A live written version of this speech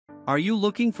Are you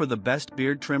looking for the best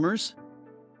beard trimmers?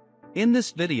 In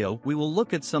this video we will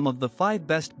look at some of the 5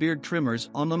 best beard trimmers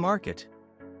on the market.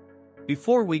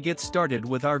 Before we get started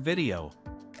with our video,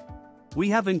 we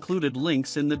have included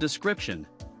links in the description.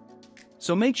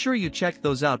 So make sure you check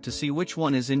those out to see which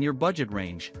one is in your budget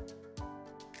range.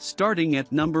 Starting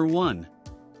at number 1.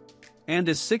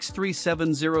 Andis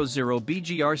 63700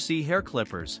 BGRC Hair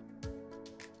Clippers.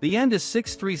 The Andis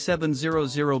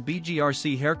 63700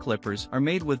 BGRC hair clippers are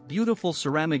made with beautiful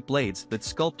ceramic blades that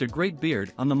sculpt a great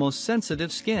beard on the most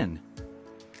sensitive skin.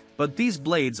 But these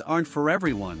blades aren't for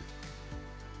everyone.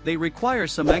 They require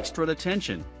some extra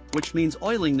attention, which means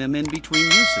oiling them in between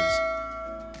uses.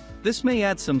 This may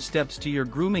add some steps to your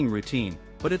grooming routine,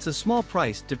 but it's a small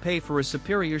price to pay for a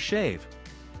superior shave.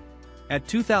 At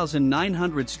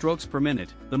 2,900 strokes per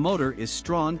minute, the motor is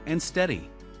strong and steady.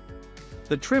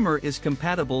 The trimmer is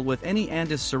compatible with any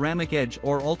Andis ceramic edge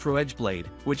or ultra edge blade,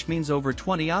 which means over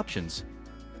 20 options.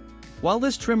 While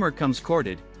this trimmer comes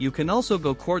corded, you can also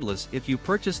go cordless if you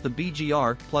purchase the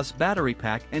BGR Plus battery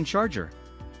pack and charger.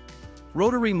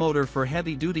 Rotary motor for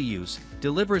heavy-duty use,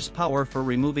 delivers power for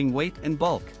removing weight and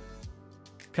bulk.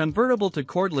 Convertible to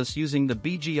cordless using the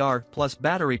BGR Plus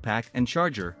battery pack and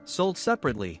charger, sold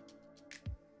separately.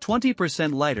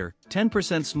 20% lighter,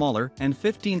 10% smaller and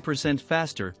 15%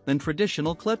 faster than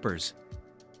traditional clippers.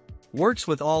 Works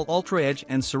with all ultra edge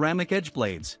and ceramic edge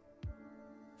blades.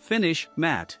 Finish,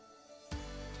 matte.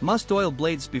 Must oil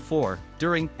blades before,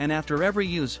 during and after every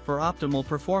use for optimal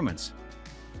performance.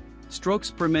 Strokes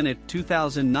per minute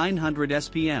 2,900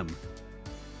 SPM.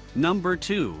 Number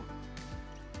 2.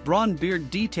 Braun Beard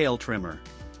Detail Trimmer.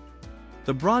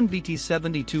 The Braun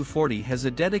BT7240 has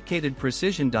a dedicated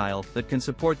precision dial that can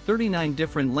support 39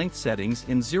 different length settings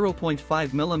in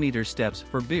 0.5mm steps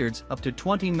for beards up to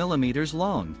 20mm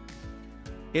long.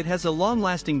 It has a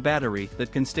long-lasting battery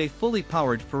that can stay fully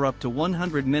powered for up to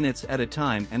 100 minutes at a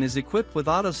time and is equipped with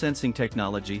auto-sensing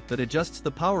technology that adjusts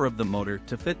the power of the motor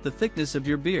to fit the thickness of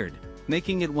your beard,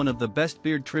 making it one of the best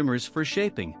beard trimmers for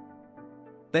shaping.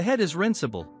 The head is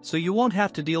rinseable, so you won't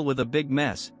have to deal with a big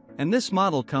mess. And this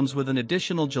model comes with an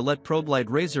additional Gillette ProGlide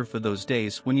razor for those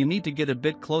days when you need to get a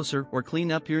bit closer or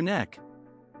clean up your neck.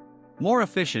 More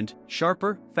efficient,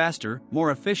 sharper, faster,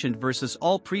 more efficient versus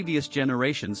all previous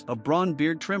generations of Braun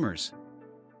beard trimmers.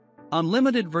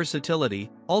 Unlimited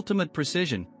versatility, ultimate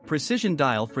precision, precision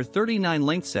dial for 39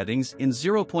 length settings in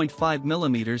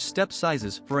 0.5mm step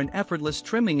sizes for an effortless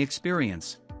trimming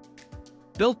experience.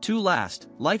 Built to last,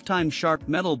 lifetime sharp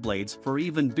metal blades for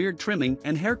even beard trimming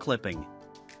and hair clipping.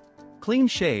 Clean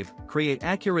shave, create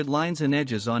accurate lines and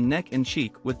edges on neck and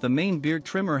cheek with the main beard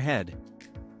trimmer head.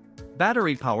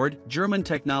 Battery-powered, German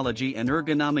technology and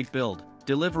ergonomic build,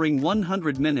 delivering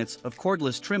 100 minutes of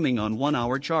cordless trimming on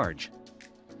 1-hour charge.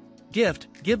 Gift,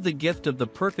 give the gift of the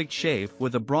perfect shave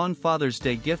with a Braun Father's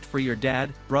Day gift for your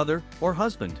dad, brother, or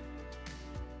husband.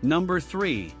 Number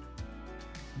 3.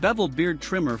 Bevel Beard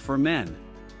Trimmer for Men.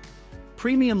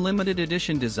 Premium limited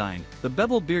edition design, the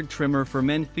Bevel Beard Trimmer for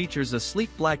Men features a sleek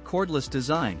black cordless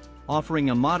design, offering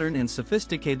a modern and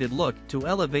sophisticated look to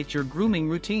elevate your grooming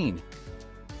routine.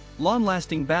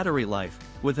 Long-lasting battery life,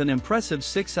 with an impressive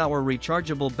 6-hour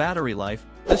rechargeable battery life,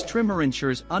 this trimmer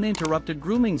ensures uninterrupted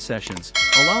grooming sessions,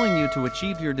 allowing you to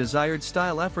achieve your desired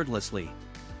style effortlessly.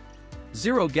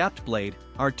 Zero-gapped blade,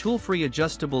 our tool-free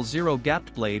adjustable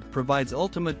zero-gapped blade provides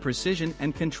ultimate precision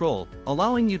and control,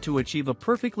 allowing you to achieve a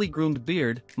perfectly groomed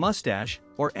beard, mustache,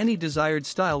 or any desired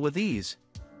style with ease.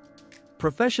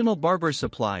 Professional barber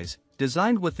supplies,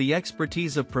 designed with the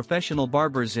expertise of professional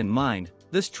barbers in mind,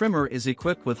 this trimmer is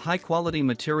equipped with high-quality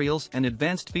materials and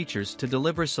advanced features to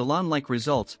deliver salon-like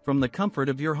results from the comfort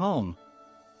of your home.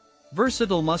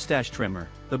 Versatile mustache trimmer,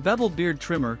 the Bevel Beard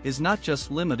Trimmer is not just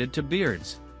limited to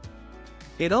beards.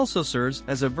 It also serves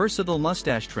as a versatile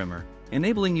mustache trimmer,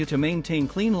 enabling you to maintain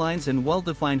clean lines and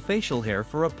well-defined facial hair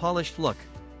for a polished look.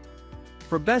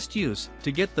 For best use,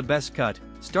 to get the best cut,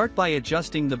 start by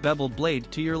adjusting the beveled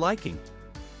blade to your liking.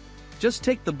 Just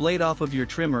take the blade off of your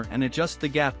trimmer and adjust the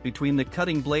gap between the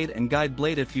cutting blade and guide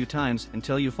blade a few times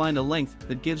until you find a length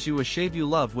that gives you a shave you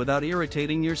love without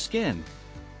irritating your skin.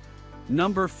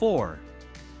 Number 4.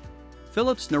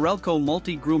 Philips Norelco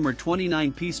Multi-Groomer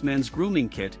 29-piece Men's Grooming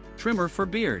Kit, Trimmer for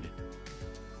Beard.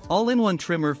 All-in-one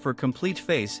trimmer for complete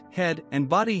face, head, and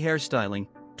body hairstyling,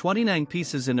 29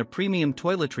 pieces in a premium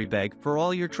toiletry bag for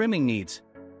all your trimming needs.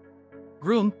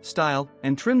 Groom, style,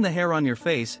 and trim the hair on your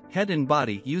face, head and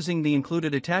body using the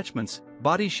included attachments: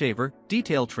 body shaver,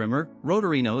 detail trimmer,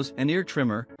 rotary nose and ear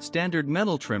trimmer, standard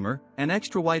metal trimmer, and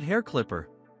extra wide hair clipper.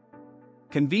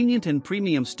 Convenient and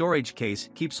premium storage case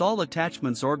keeps all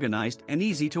attachments organized and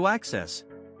easy to access.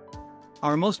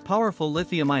 Our most powerful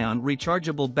lithium-ion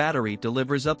rechargeable battery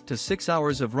delivers up to 6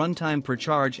 hours of runtime per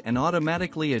charge and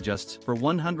automatically adjusts for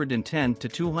 110 to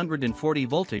 240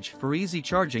 voltage for easy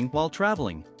charging while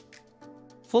traveling.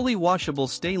 Fully washable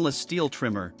stainless steel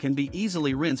trimmer can be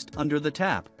easily rinsed under the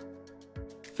tap.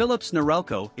 Philips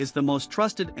Norelco is the most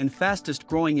trusted and fastest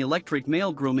growing electric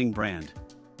male grooming brand.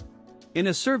 In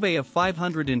a survey of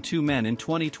 502 men in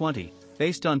 2020,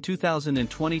 based on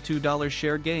 2022 dollar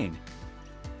share gain,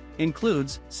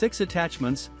 includes 6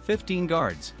 attachments, 15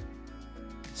 guards.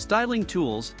 Styling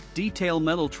tools, detail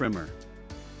metal trimmer,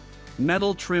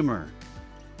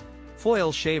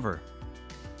 foil shaver,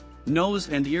 nose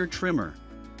and ear trimmer,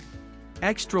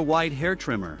 extra wide hair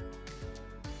trimmer,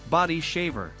 body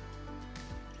shaver,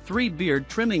 3 beard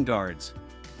trimming guards,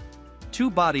 2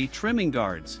 body trimming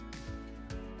guards,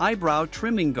 eyebrow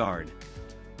trimming guard,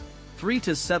 3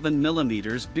 to 7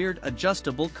 millimeters beard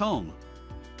adjustable comb,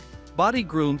 body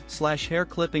groom / hair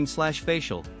clipping /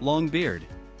 facial, long beard,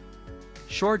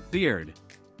 short beard,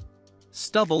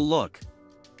 stubble look,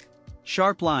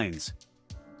 sharp lines,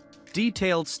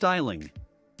 detailed styling,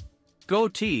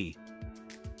 goatee.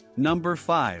 Number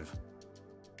 5.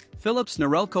 Philips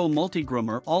Norelco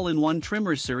Multi-Groomer All-in-One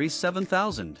Trimmer Series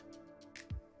 7000.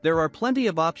 There are plenty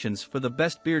of options for the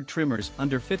best beard trimmers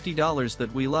under $50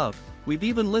 that we love. We've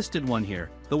even listed one here,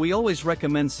 though we always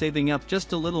recommend saving up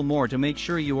just a little more to make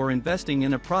sure you are investing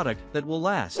in a product that will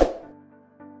last.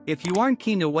 If you aren't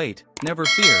keen to wait, never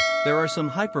fear, there are some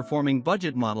high-performing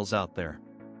budget models out there.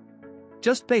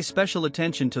 Just pay special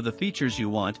attention to the features you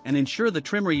want and ensure the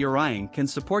trimmer you're eyeing can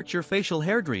support your facial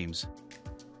hair dreams.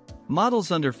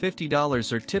 Models under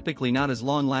 $50 are typically not as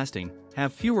long-lasting,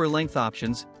 have fewer length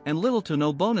options, and little to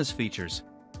no bonus features.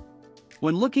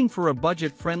 When looking for a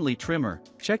budget-friendly trimmer,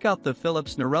 check out the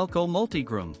Philips Norelco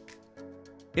Multi-Groom.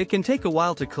 It can take a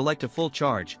while to collect a full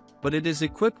charge, but it is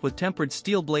equipped with tempered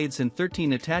steel blades and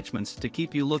 13 attachments to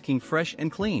keep you looking fresh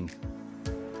and clean.